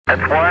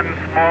It's one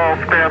small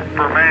step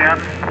for man,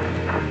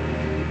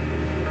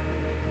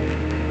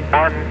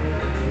 one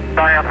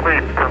giant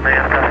leap for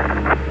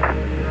mankind.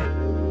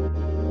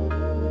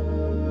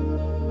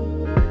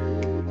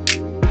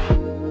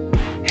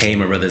 Hey,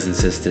 my brothers and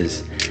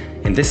sisters.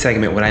 In this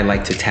segment, what I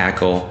like to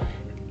tackle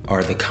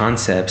are the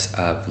concepts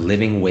of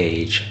living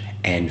wage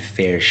and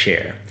fair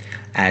share,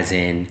 as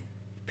in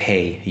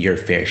pay your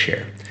fair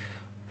share.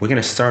 We're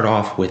going to start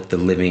off with the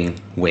living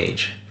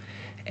wage.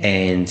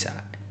 And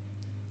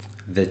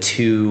the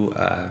two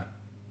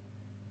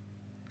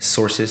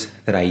sources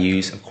that I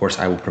use, of course,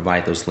 I will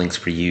provide those links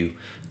for you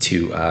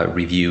to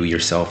review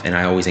yourself. And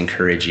I always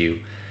encourage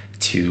you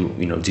to,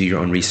 do your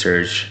own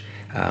research,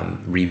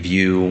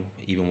 review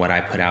even what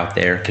I put out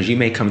there, because you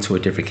may come to a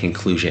different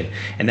conclusion,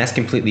 and that's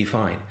completely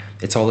fine.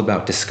 It's all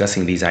about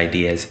discussing these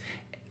ideas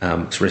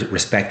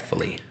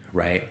respectfully,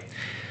 right?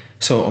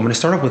 So I'm going to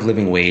start off with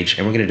living wage,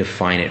 and we're going to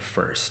define it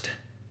first.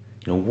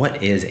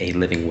 What is a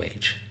living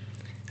wage?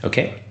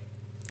 Okay.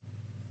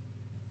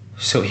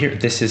 So here,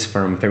 this is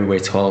from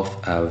February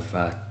 12th of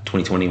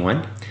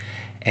 2021,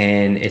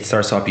 and it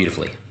starts off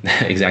beautifully.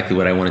 Exactly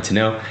what I wanted to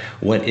know.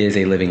 What is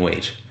a living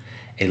wage?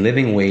 A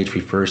living wage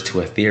refers to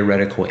a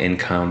theoretical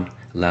income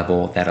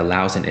level that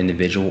allows an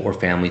individual or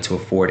family to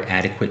afford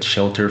adequate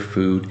shelter,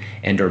 food,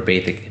 and/or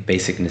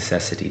basic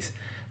necessities.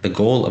 The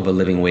goal of a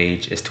living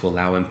wage is to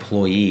allow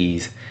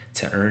employees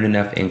to earn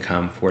enough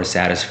income for a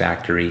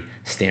satisfactory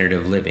standard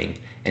of living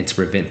and to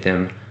prevent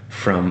them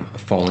from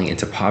falling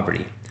into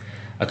poverty.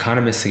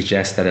 Economists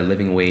suggest that a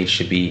living wage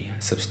should be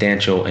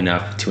substantial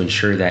enough to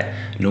ensure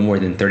that no more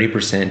than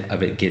 30%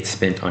 of it gets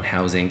spent on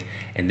housing,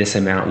 and this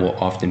amount will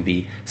often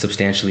be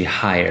substantially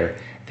higher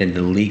than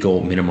the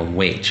legal minimum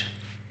wage.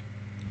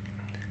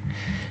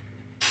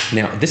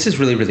 Now, this is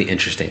really, really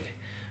interesting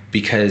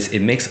because it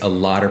makes a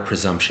lot of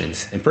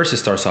presumptions. And first it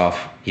starts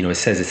off, it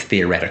says it's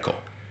theoretical,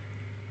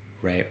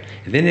 right?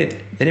 And then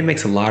it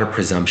makes a lot of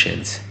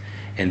presumptions.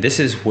 And this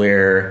is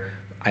where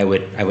I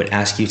would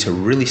ask you to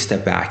really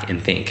step back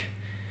and think.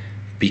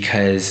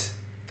 Because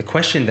the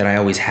question that I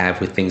always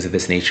have with things of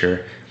this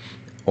nature,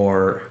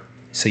 so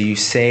you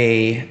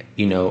say,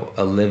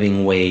 a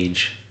living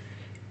wage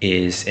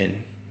is,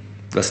 and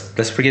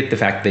let's forget the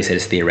fact that they said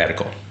it's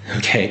theoretical,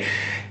 okay?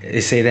 They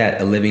say that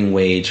a living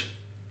wage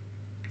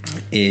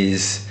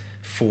is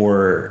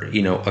for,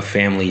 a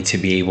family to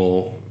be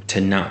able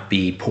to not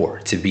be poor,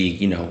 to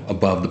be,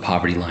 above the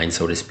poverty line,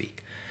 so to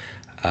speak,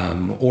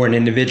 or an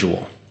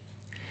individual.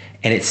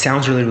 And it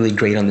sounds really, really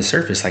great on the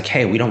surface, like,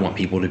 hey, we don't want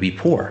people to be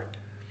poor.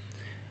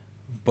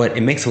 But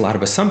it makes a lot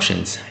of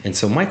assumptions. And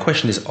so my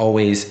question is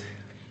always,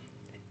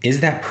 is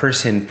that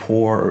person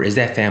poor or is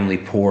that family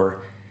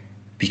poor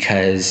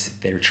because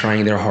they're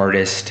trying their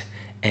hardest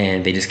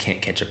and they just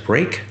can't catch a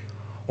break?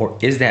 Or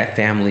is that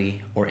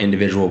family or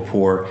individual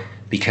poor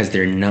because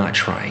they're not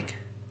trying,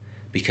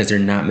 because they're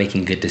not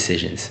making good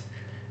decisions,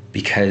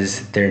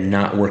 because they're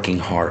not working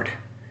hard,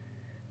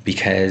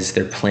 because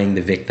they're playing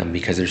the victim,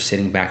 because they're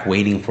sitting back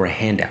waiting for a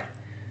handout,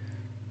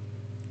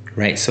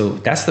 right? So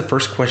that's the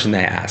first question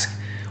that I ask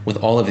with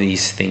all of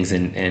these things.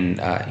 And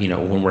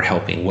when we're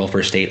helping,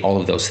 welfare state, all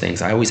of those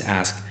things, I always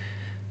ask,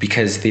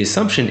 because the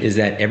assumption is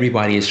that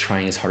everybody is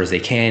trying as hard as they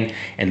can,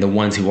 and the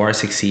ones who are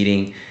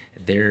succeeding,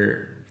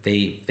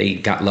 they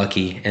got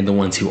lucky, and the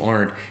ones who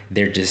aren't,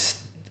 they're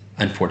just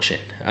unfortunate.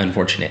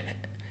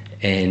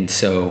 And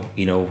so,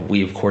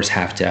 we of course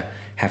have to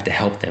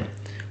help them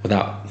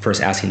without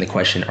first asking the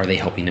question, are they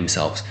helping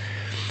themselves?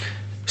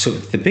 So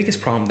the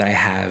biggest problem that I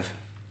have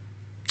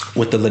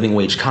with the living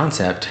wage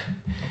concept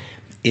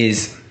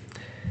is,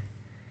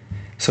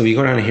 so you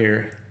go down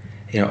here,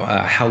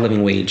 how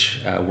living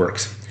wage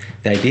works.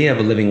 The idea of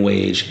a living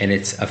wage and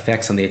its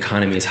effects on the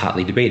economy is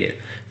hotly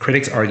debated.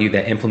 Critics argue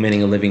that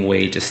implementing a living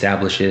wage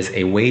establishes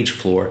a wage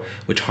floor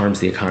which harms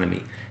the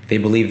economy. They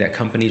believe that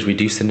companies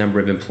reduce the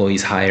number of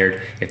employees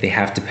hired if they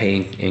have to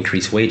pay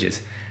increased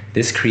wages.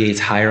 This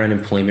creates higher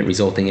unemployment,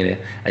 resulting in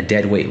a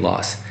deadweight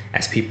loss,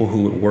 as people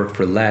who would work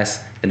for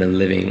less than a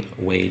living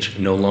wage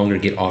no longer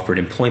get offered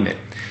employment.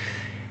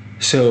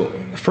 So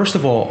first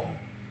of all,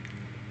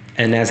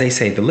 and as they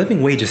say, the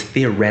living wage is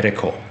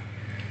theoretical,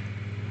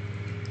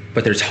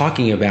 but they're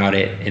talking about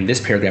it in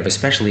this paragraph,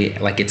 especially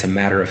like it's a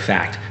matter of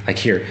fact. Like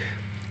here,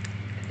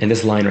 in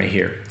this line right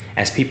here,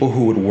 as people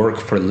who would work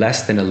for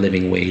less than a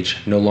living wage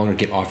no longer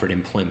get offered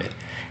employment.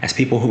 As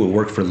people who would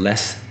work for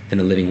less than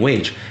a living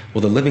wage.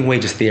 Well, the living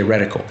wage is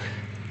theoretical,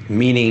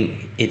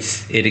 meaning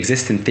it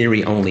exists in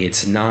theory only.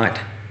 It's not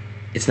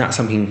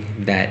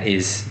something that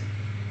is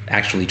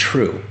actually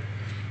true.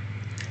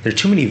 There are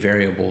too many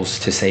variables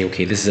to say,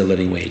 okay, this is a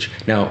living wage.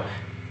 Now,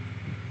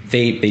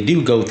 they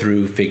do go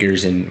through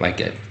figures, and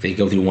they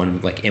go through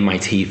one, like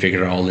MIT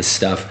figured out all this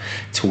stuff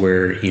to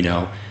where,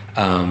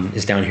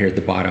 it's down here at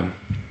the bottom.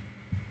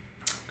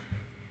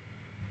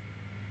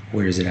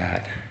 Where is it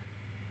at?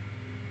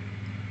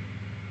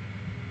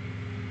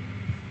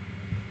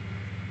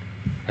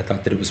 I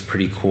thought that it was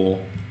pretty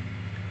cool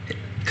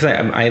because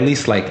I at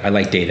least I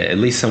like data. At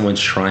least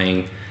someone's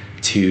trying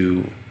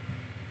to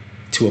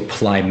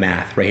apply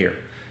math right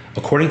here.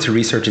 According to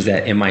researchers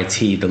at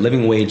MIT, the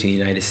living wage in the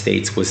United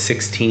States was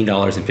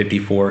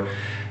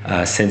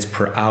 $16.54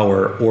 per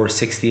hour, or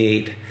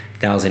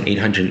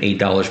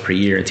 $68,808 per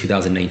year in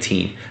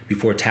 2019,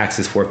 before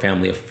taxes for a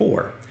family of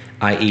four,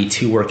 i.e.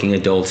 2 working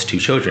adults, 2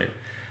 children,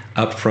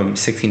 up from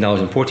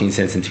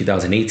 $16.14 in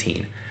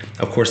 2018.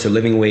 Of course, the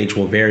living wage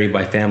will vary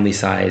by family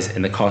size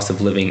and the cost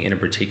of living in a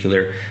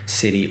particular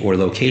city or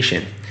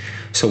location.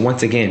 So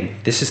once again,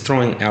 this is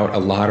throwing out a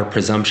lot of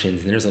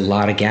presumptions, and there's a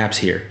lot of gaps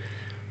here,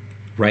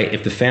 right?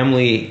 If the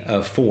family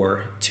of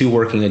 4, 2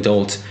 working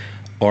adults,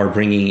 are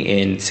bringing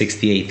in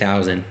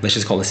 68,000, let's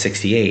just call it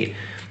 68,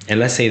 and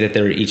let's say that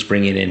they're each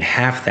bringing in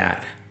half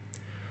that,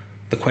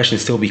 the question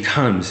still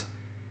becomes,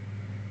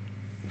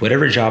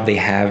 whatever job they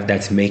have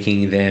that's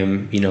making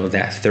them,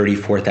 that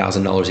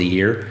 $34,000 a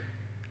year,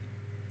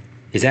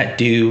 is that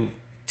due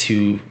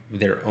to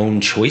their own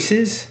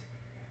choices?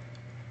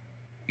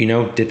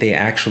 Did they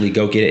actually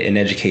go get an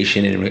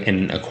education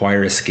and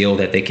acquire a skill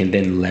that they can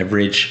then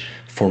leverage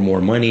for more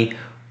money?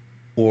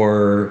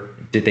 Or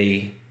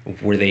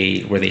were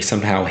they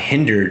somehow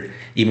hindered,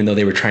 even though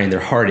they were trying their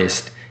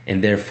hardest,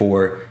 and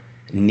therefore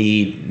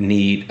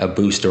need a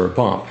boost or a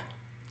bump?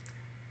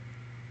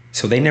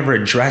 So they never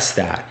addressed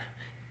that,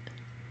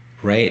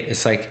 right?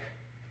 It's like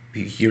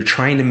you're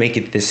trying to make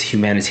it this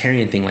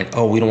humanitarian thing, like,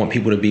 oh, we don't want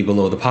people to be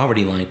below the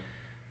poverty line.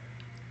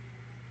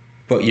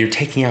 But you're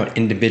taking out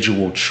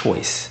individual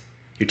choice.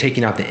 You're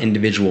taking out the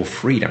individual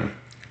freedom.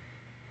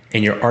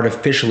 And you're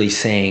artificially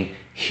saying,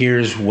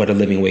 here's what a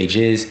living wage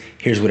is,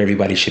 here's what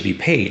everybody should be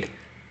paid.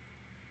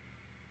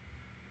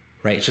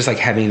 Right? It's just like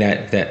having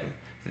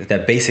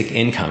that basic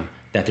income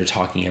that they're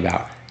talking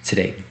about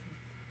today.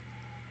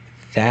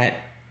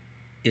 That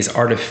is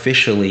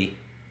artificially,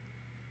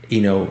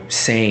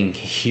 saying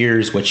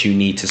here's what you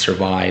need to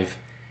survive,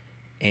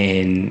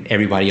 and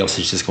everybody else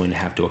is just going to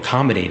have to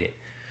accommodate it.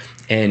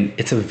 And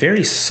it's a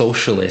very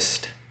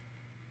socialist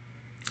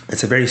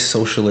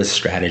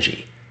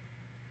strategy.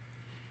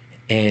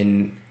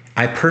 And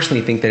I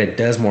personally think that it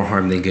does more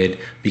harm than good,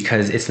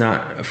 because it's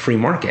not a free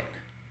market.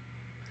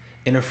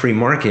 In a free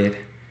market,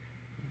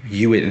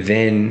 you would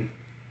then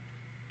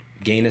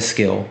gain a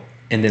skill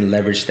and then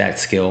leverage that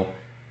skill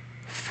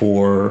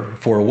for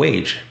a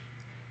wage.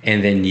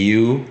 And then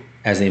you,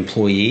 as an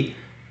employee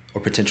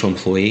or potential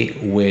employee,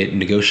 would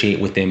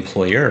negotiate with the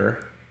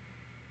employer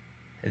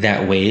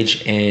that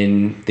wage,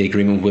 and the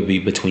agreement would be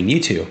between you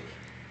two.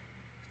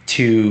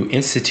 To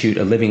institute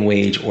a living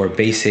wage or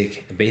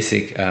basic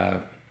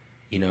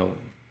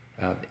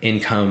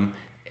income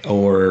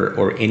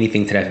or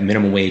anything to that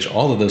minimum wage,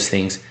 all of those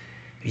things,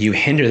 you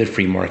hinder the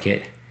free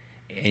market,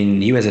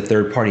 and you as a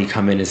third party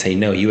come in and say,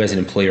 no, you as an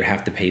employer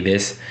have to pay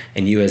this,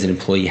 and you as an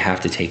employee have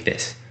to take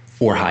this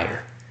or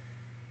higher.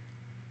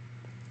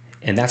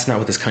 And that's not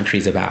what this country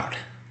is about,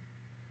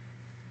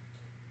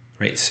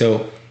 right?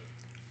 So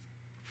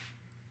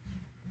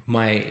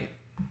my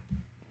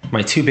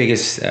 2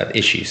 biggest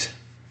issues,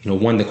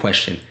 one, the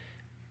question,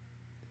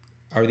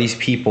 are these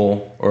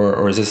people,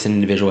 or is this an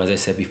individual, as I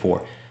said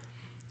before,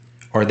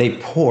 are they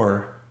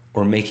poor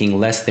or making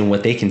less than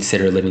what they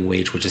consider a living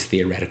wage, which is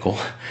theoretical?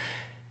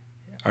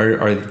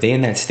 Are they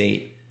in that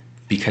state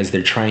because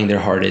they're trying their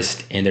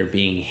hardest and they're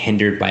being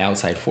hindered by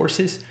outside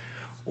forces?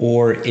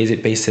 Or is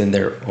it based on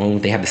their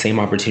own, they have the same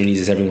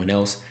opportunities as everyone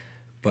else,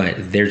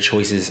 but their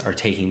choices are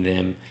taking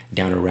them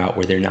down a route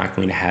where they're not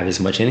going to have as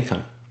much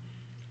income,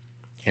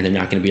 and they're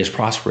not going to be as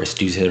prosperous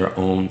due to their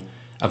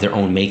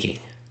own making?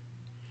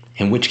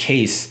 In which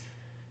case,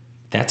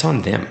 that's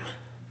on them,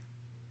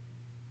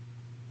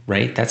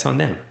 right? That's on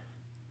them.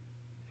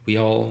 We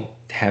all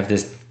have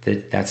this,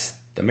 that's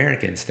the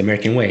Americans, the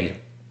American way.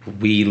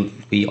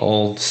 We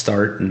all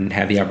start and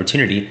have the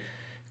opportunity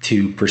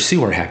to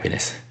pursue our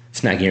happiness.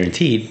 It's not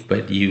guaranteed,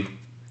 but you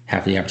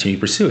have the opportunity to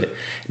pursue it.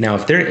 Now,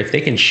 if they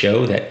can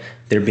show that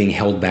they're being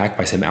held back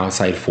by some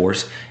outside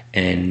force,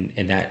 and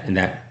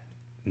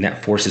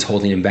that force is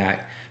holding them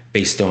back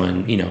based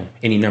on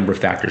any number of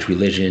factors,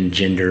 religion,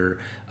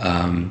 gender,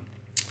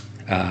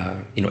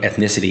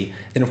 ethnicity,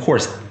 then of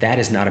course that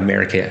is not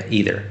America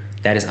either.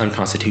 That is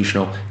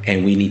unconstitutional,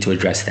 and we need to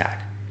address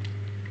that.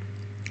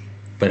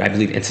 But I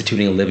believe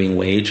instituting a living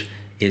wage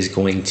is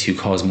going to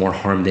cause more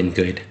harm than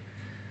good,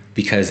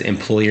 because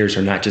employers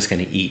are not just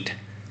going to eat.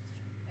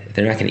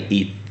 They're not going to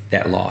eat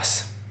that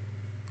loss.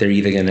 They're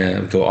either going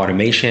to go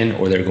automation,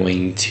 or they're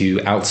going to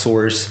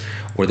outsource,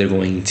 or they're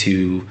going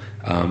to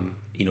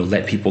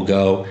let people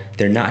go.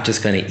 They're not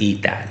just going to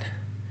eat that,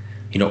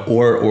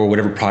 or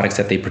whatever products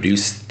that they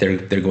produce, they're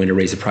going to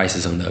raise the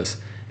prices on those,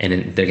 and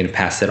then they're going to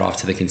pass that off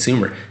to the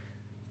consumer.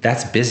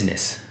 That's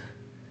business.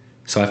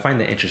 So I find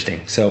that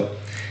interesting. So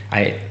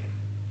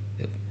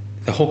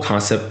the whole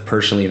concept,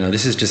 personally,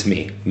 this is just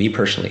me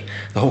personally,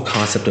 the whole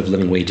concept of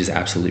living wage is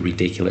absolutely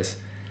ridiculous.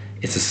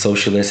 It's a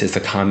socialist, it's a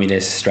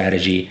communist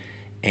strategy,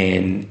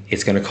 and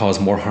it's going to cause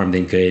more harm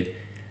than good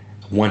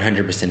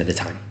 100% of the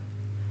time.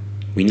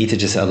 We need to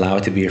just allow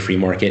it to be a free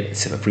market.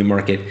 It's a free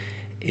market,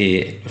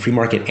 free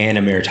market and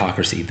a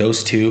meritocracy.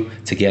 Those two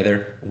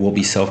together will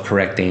be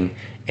self-correcting,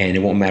 and it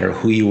won't matter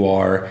who you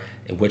are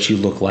and what you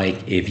look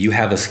like. If you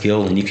have a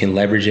skill and you can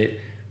leverage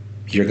it,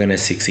 you're going to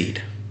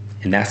succeed.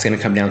 And that's going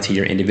to come down to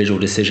your individual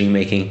decision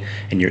making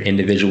and your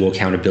individual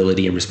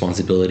accountability and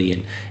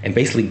responsibility and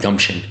basically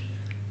gumption,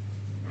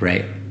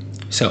 right?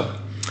 So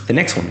the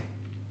next one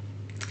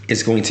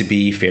is going to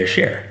be fair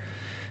share.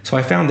 So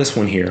I found this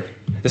one here.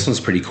 This one's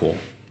pretty cool.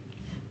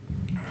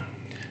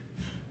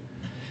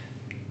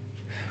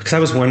 Because I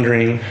was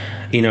wondering,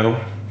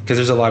 because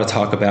there's a lot of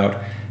talk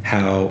about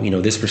how,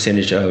 this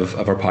percentage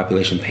of our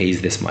population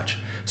pays this much.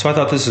 So I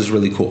thought this was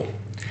really cool.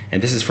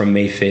 And this is from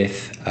May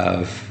 5th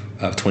of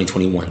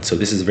 2021. So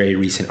this is a very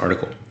recent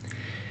article.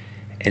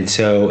 And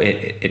so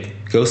it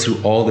goes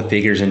through all the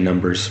figures and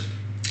numbers.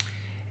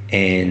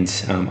 And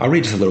I'll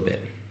read just a little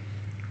bit.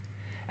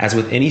 As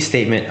with any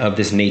statement of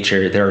this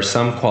nature, there are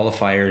some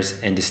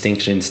qualifiers and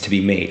distinctions to be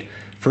made.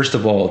 First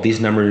of all, these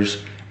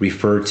numbers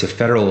refer to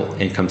federal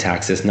income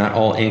taxes, not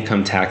all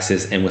income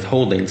taxes and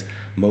withholdings.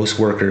 Most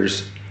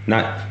workers,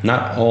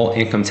 not all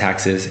income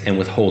taxes and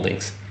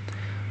withholdings.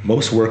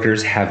 Most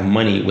workers have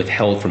money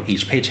withheld from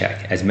each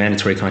paycheck as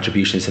mandatory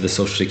contributions to the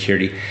Social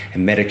Security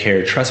and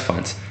Medicare trust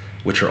funds,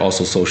 which are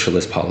also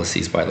socialist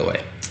policies, by the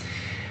way.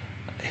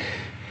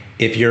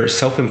 If you're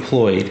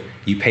self-employed,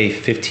 you pay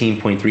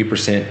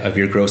 15.3% of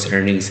your gross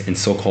earnings in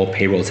so-called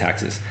payroll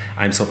taxes.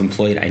 I'm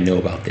self-employed, I know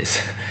about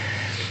this.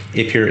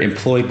 If you're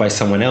employed by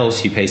someone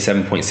else, you pay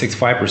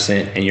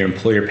 7.65%, and your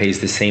employer pays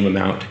the same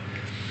amount.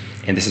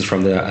 And this is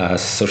from the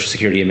Social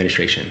Security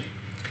Administration.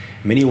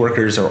 Many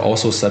workers are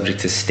also subject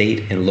to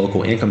state and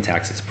local income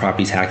taxes,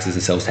 property taxes,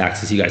 and sales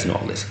taxes. You guys know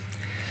all this.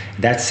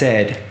 That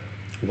said,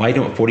 why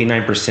don't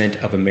 49%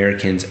 of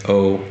Americans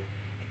owe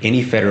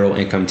any federal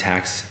income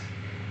tax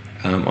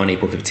on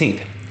April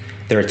 15th?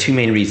 There are two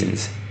main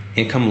reasons: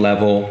 income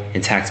level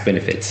and tax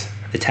benefits.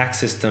 The tax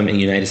system in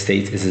the United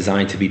States is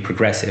designed to be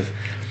progressive.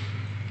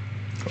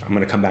 I'm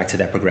going to come back to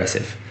that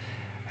progressive,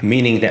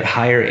 meaning that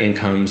higher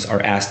incomes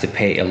are asked to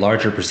pay a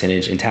larger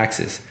percentage in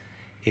taxes.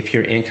 If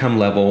your income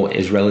level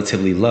is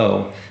relatively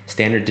low,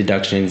 standard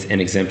deductions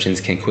and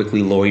exemptions can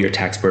quickly lower your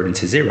tax burden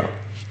to zero.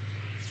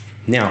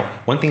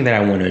 Now, one thing that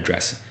I want to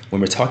address when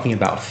we're talking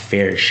about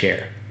fair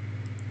share,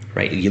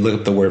 right? You look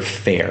up the word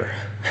fair,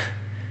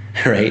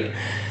 right?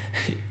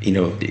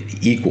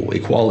 Equal,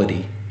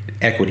 equality,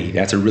 equity.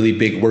 That's a really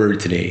big word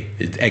today.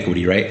 It's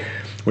equity, right?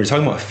 We're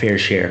talking about fair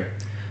share.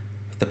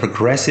 The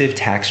progressive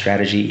tax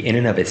strategy in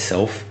and of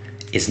itself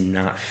is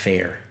not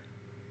fair,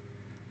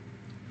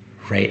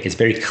 right? It's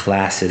very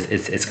classes.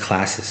 It's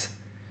classes.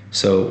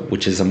 So,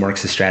 which is a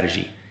Marxist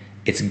strategy.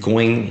 It's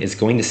going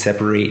to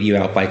separate you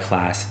out by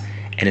class,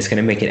 and it's going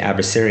to make it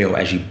adversarial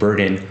as you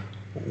burden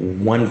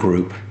one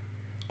group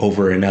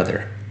over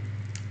another.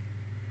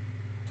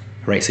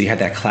 Right? So you have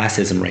that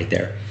classism right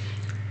there.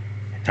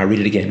 I'll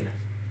read it again.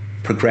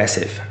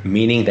 Progressive,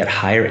 meaning that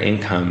higher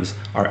incomes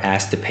are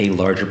asked to pay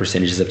larger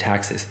percentages of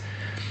taxes.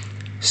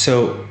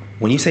 So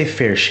when you say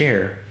fair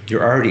share, we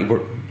already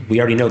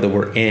know that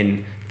we're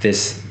in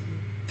this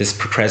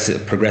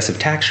progressive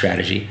tax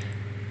strategy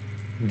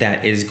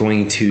that is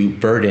going to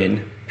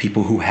burden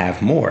people who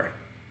have more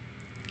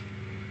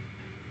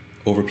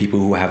over people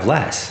who have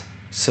less.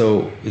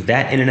 So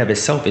that in and of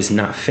itself is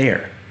not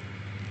fair,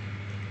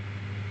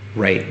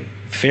 right?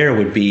 Fair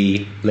would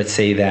be, let's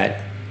say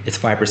that it's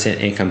 5%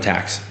 income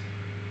tax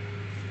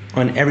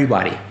on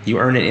everybody. You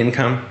earn an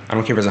income, I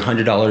don't care if it's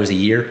 $100 a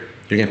year,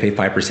 you're gonna pay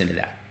 5% of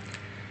that.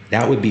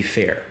 That would be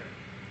fair.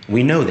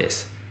 We know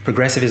this.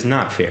 Progressive is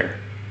not fair.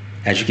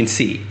 As you can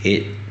see,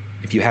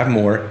 if you have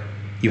more,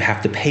 you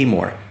have to pay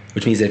more,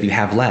 which means that if you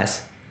have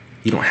less,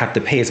 you don't have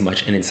to pay as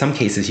much, and in some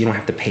cases, you don't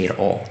have to pay at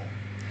all.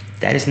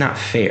 That is not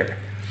fair.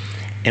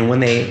 And when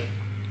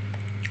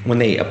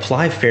they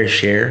apply fair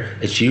share,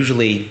 it's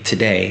usually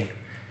today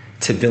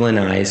to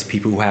villainize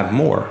people who have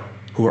more,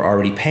 who are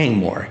already paying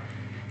more.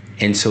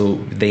 And so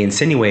they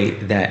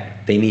insinuate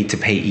that they need to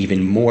pay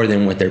even more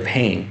than what they're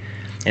paying.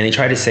 And they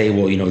try to say,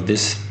 well,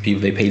 this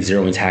people, they paid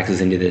zero in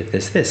taxes into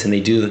this. And they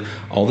do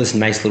all this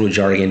nice little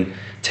jargon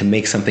to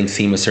make something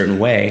seem a certain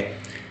way,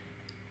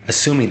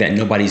 assuming that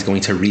nobody's going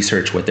to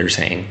research what they're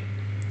saying,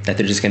 that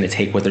they're just going to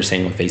take what they're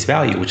saying on face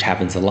value, which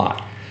happens a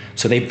lot.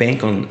 So they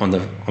bank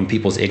on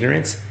people's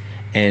ignorance,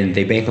 and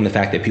they bank on the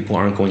fact that people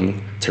aren't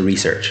going to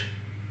research.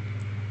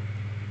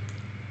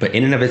 But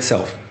in and of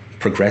itself,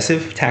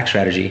 progressive tax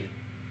strategy,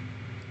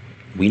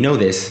 we know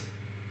this,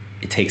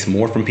 it takes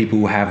more from people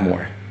who have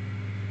more.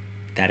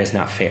 That is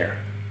not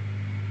fair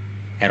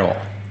at all.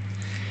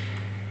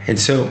 And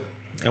so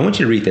I want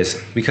you to read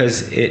this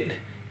because it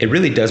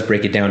really does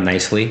break it down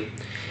nicely.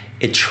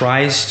 It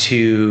tries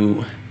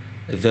to,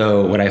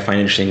 though, what I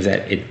find interesting is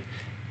that it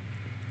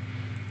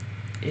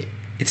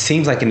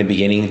seems like in the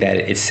beginning that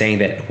it's saying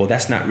that, well,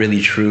 that's not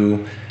really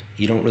true.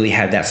 You don't really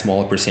have that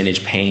small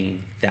percentage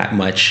paying that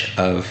much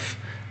of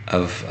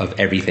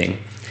everything.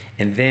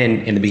 And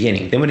then in the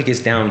beginning, then when it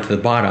gets down to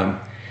the bottom,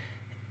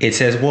 it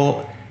says,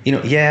 well,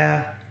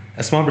 yeah,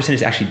 a small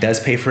percentage actually does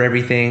pay for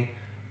everything,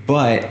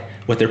 but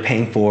what they're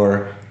paying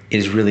for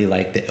is really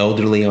like the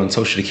elderly on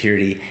Social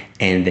Security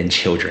and then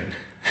children.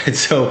 And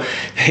so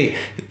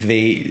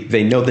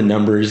they know the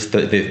numbers,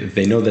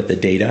 they know that the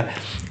data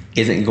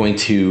isn't going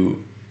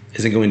to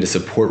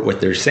support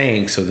what they're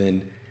saying. So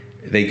then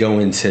they go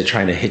into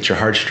trying to hit your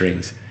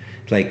heartstrings.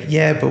 Like,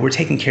 yeah, but we're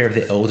taking care of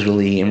the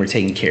elderly and we're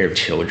taking care of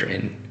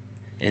children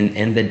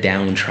and the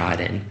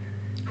downtrodden,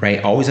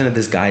 right? Always under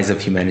this guise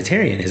of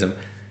humanitarianism.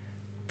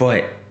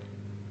 But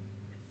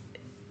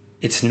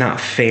it's not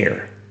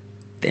fair.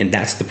 And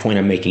that's the point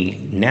I'm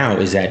making now,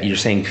 is that you're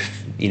saying,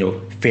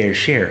 fair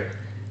share.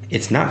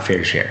 It's not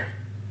fair share.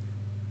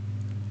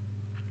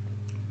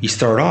 You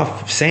start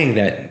off saying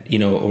that,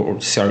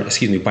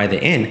 by the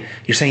end,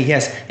 you're saying,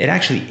 yes, it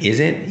actually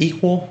isn't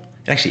equal.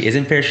 It actually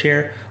isn't fair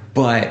share,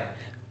 but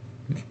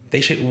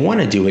they should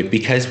want to do it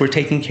because we're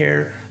taking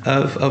care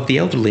of the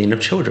elderly and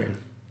of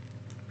children.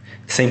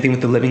 Same thing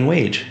with the living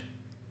wage.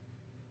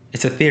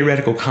 It's a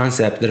theoretical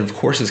concept that, of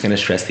course, is going to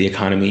stress the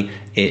economy.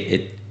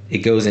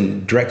 It goes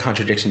in direct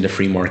contradiction to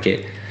free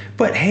market.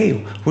 But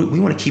hey, we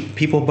want to keep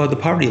people above the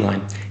poverty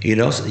line. You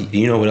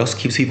know what else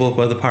keeps people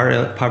above the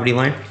poverty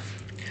line?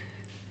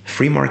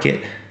 Free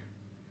market,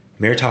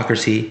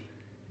 meritocracy,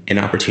 and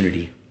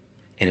opportunity.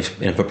 And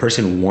if a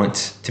person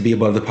wants to be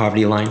above the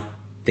poverty line,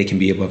 they can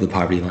be above the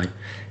poverty line.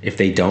 If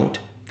they don't,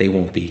 they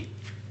won't be.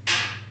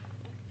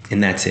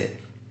 And that's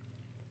it.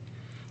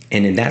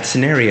 And in that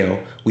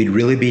scenario, we'd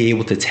really be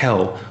able to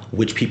tell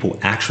which people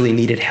actually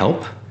needed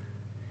help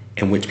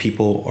and which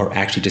people are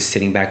actually just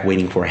sitting back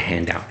waiting for a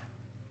handout.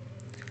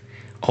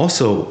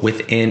 Also,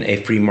 within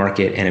a free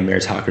market and a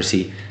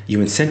meritocracy, you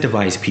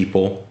incentivize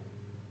people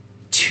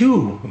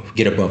to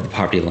get above the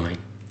poverty line.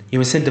 You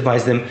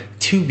incentivize them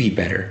to be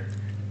better.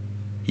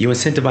 You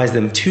incentivize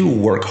them to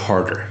work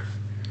harder.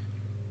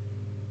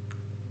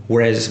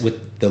 Whereas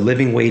with the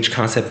living wage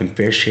concept and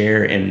fair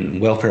share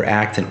and welfare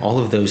act and all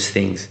of those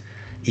things,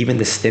 even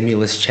the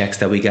stimulus checks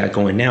that we got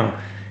going now,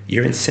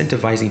 you're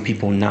incentivizing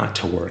people not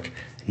to work,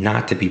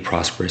 not to be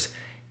prosperous.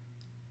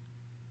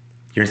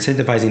 You're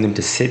incentivizing them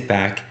to sit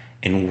back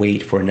and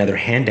wait for another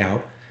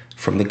handout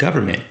from the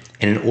government.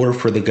 And in order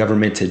for the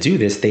government to do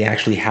this, they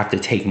actually have to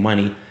take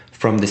money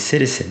from the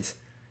citizens.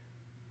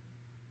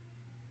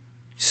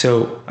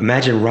 So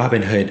imagine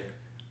Robin Hood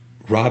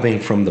robbing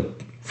from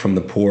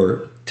the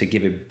poor to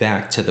give it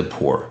back to the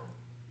poor,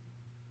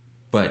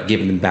 but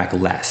giving them back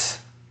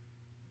less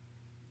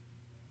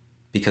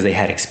because they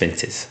had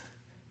expenses.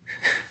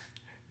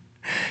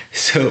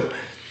 So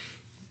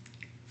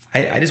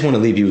I just want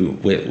to leave you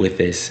with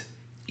this.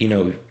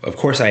 Of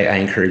course, I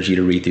encourage you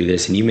to read through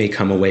this, and you may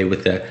come away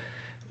with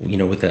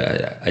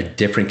a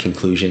different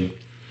conclusion.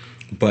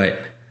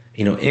 But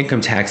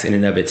income tax in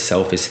and of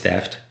itself is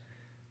theft.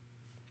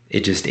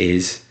 It just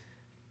is.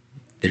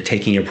 They're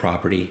taking your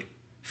property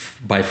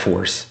by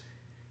force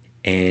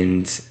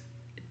and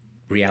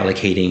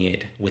reallocating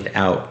it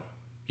without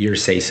your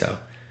say-so.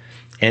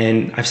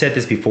 And I've said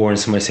this before, and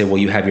somebody say, well,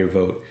 you have your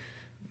vote.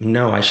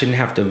 No, I shouldn't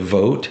have to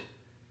vote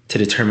to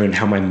determine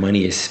how my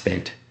money is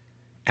spent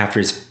after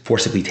it's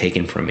forcibly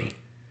taken from me.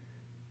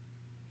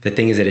 The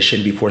thing is that it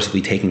shouldn't be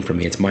forcibly taken from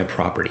me. It's my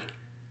property.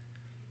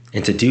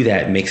 And to do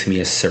that makes me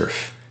a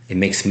serf. It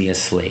makes me a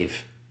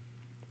slave.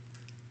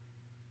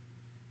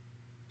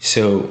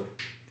 So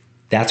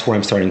that's where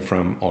I'm starting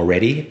from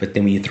already. But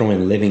then when you throw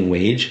in living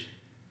wage,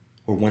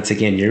 where once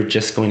again, you're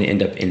just going to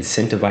end up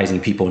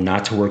incentivizing people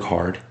not to work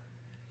hard.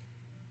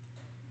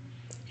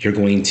 You're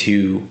going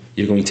to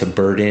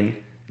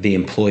burden the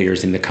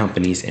employers and the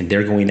companies, and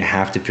they're going to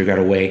have to figure out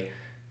a way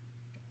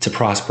to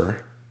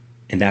prosper.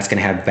 And that's going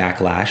to have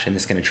backlash, and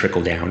it's going to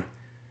trickle down.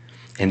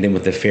 And then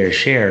with the fair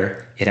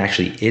share, it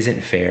actually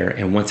isn't fair.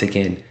 And once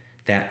again,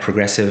 that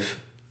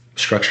progressive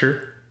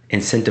structure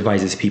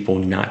incentivizes people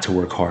not to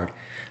work hard.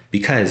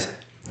 Because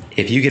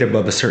if you get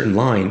above a certain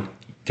line,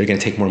 they're going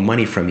to take more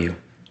money from you.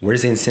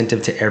 Where's the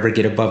incentive to ever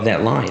get above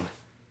that line?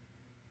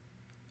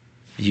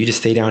 You just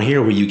stay down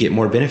here where you get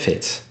more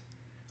benefits.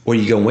 Or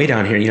you go way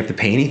down here and you don't have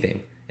to pay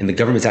anything. And the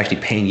government's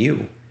actually paying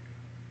you.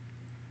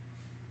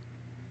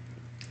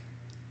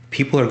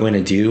 People are going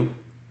to do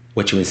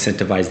what you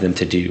incentivize them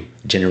to do,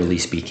 generally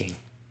speaking.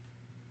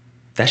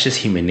 That's just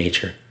human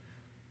nature.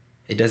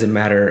 It doesn't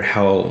matter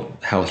how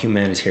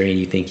humanitarian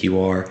you think you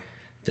are.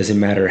 It doesn't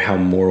matter how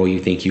moral you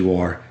think you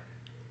are.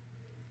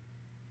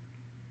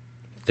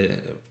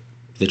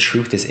 The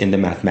truth is in the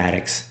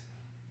mathematics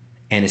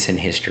and it's in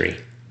history.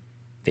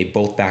 They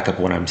both back up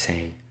what I'm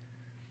saying.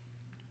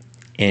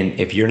 And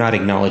if you're not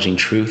acknowledging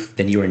truth,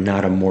 then you are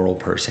not a moral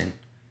person.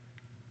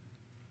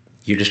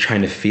 You're just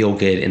trying to feel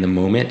good in the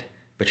moment,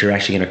 but you're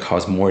actually going to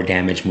cause more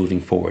damage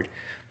moving forward.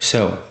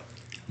 So,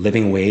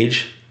 living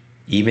wage,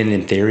 even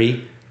in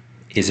theory,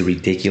 is a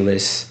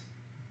ridiculous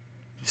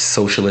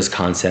socialist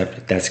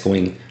concept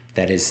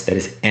that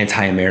is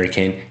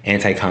anti-American,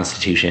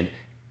 anti-Constitution,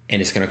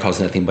 and it's going to cause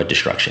nothing but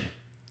destruction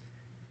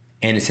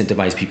and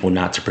incentivize people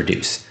not to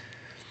produce.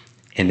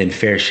 And then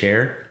fair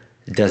share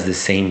does the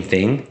same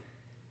thing.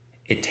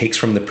 It takes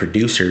from the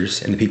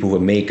producers and the people who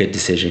have made good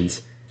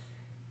decisions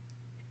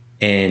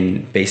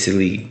and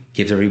basically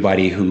gives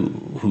everybody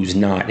who's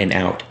not an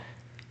out.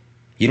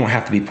 You don't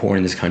have to be poor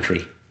in this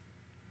country.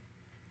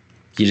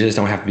 You just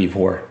don't have to be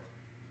poor.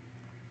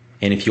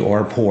 And if you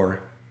are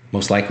poor,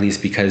 most likely it's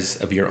because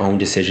of your own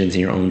decisions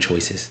and your own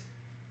choices.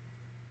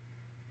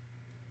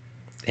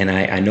 And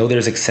I know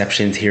there's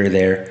exceptions here or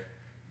there,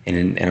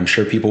 and I'm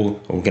sure people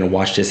are going to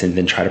watch this and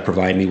then try to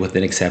provide me with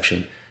an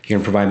exception. You're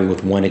going to provide me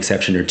with one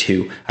exception or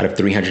two out of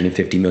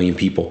 350 million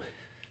people.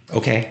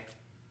 Okay.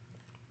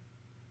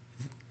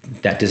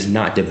 That does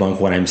not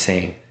debunk what I'm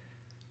saying.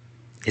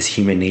 It's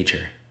human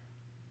nature.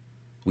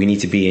 We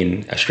need to be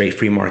in a straight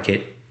free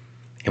market,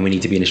 and we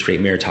need to be in a straight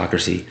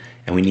meritocracy,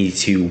 and we need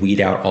to weed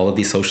out all of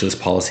these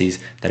socialist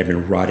policies that have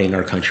been rotting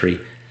our country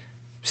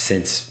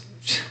since,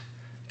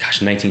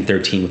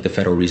 1913 with the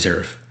Federal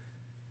Reserve.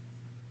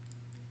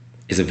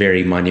 Is a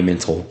very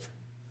monumental,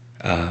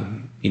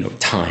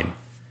 time.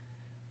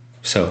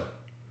 So,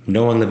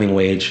 no on living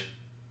wage,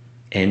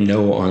 and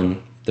no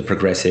on the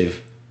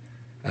progressive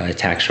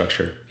tax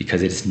structure,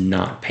 because it is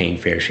not paying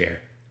fair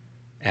share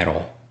at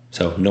all.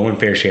 So, no on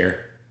fair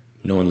share,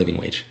 no on living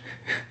wage.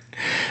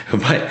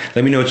 But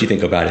let me know what you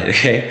think about it,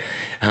 okay?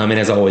 And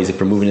as always, if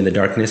we're moving in the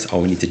darkness,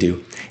 all we need to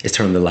do is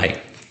turn on the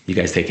light. You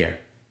guys take care.